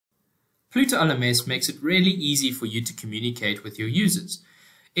Pluto LMS makes it really easy for you to communicate with your users.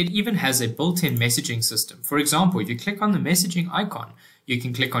 It even has a built-in messaging system. For example, if you click on the messaging icon, you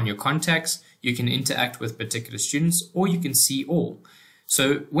can click on your contacts, you can interact with particular students, or you can see all.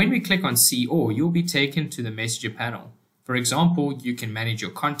 So when we click on see all, you'll be taken to the messenger panel. For example, you can manage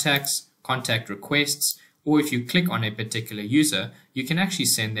your contacts, contact requests, or if you click on a particular user, you can actually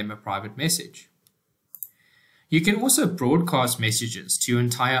send them a private message. You can also broadcast messages to your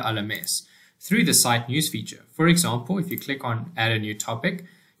entire LMS through the site news feature. For example, if you click on add a new topic,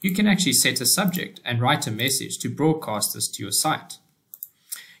 you can actually set a subject and write a message to broadcast this to your site.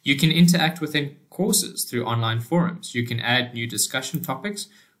 You can interact within courses through online forums. You can add new discussion topics.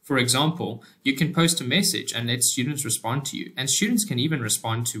 For example, you can post a message and let students respond to you, and students can even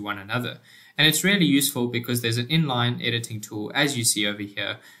respond to one another. And it's really useful because there's an inline editing tool, as you see over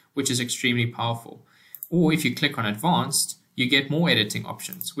here, which is extremely powerful. Or if you click on advanced, you get more editing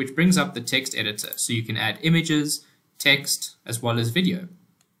options, which brings up the text editor, so you can add images, text, as well as video.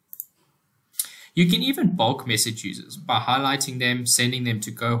 You can even bulk message users by highlighting them, sending them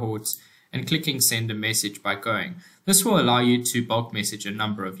to cohorts, and clicking send a message by going. This will allow you to bulk message a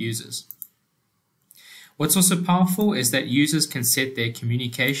number of users. What's also powerful is that users can set their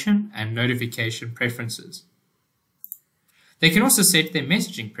communication and notification preferences. They can also set their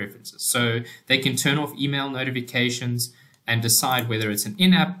messaging preferences, so they can turn off email notifications and decide whether it's an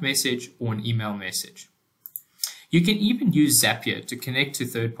in-app message or an email message. You can even use Zapier to connect to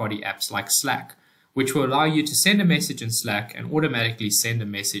third-party apps like Slack, which will allow you to send a message in Slack and automatically send a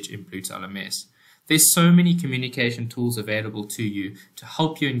message in Pluto LMS. There's so many communication tools available to you to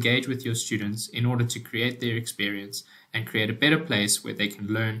help you engage with your students in order to create their experience and create a better place where they can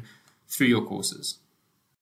learn through your courses.